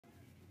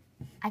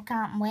I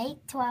can't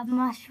wait to have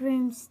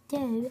mushroom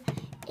stew.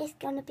 It's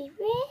gonna be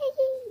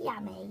really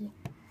yummy.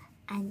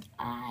 And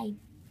I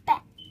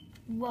bet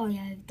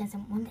Royo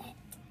doesn't want it.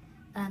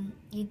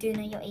 You do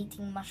know you're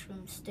eating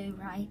mushroom stew,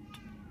 right?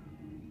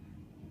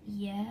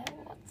 Yeah,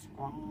 what's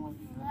wrong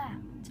with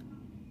that?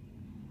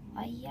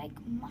 I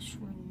like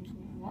mushrooms.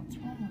 What's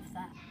wrong with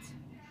that?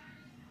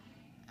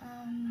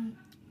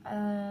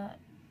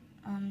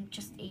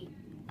 Just eat.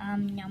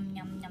 Yum, yum,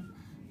 yum.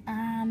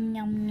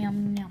 Yum,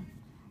 yum, yum.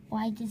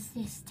 Why does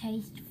this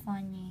taste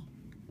funny?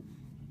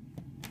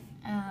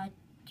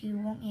 Do you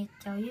want me to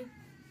tell you?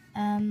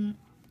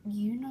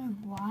 You know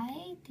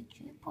why? Did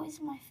you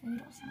poison my food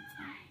or something?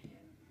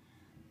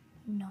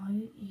 No,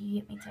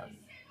 let me tell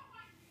you.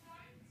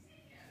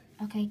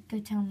 Okay, go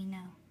tell me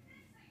now.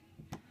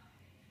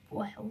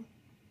 Well,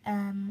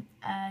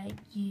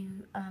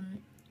 you,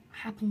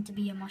 happen to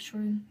be a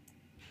mushroom.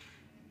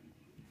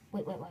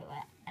 Wait.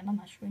 I'm a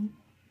mushroom.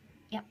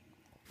 Yep.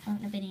 I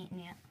haven't been eaten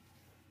yet.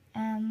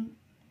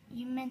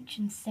 You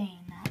mentioned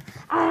saying that.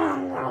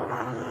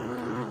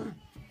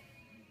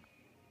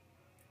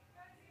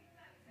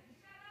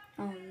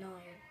 Oh no,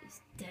 he's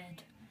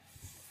dead.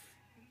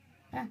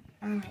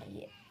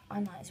 I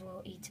might as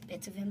well eat a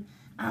bit of him.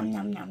 Yum,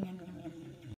 yum, yum, yum, yum.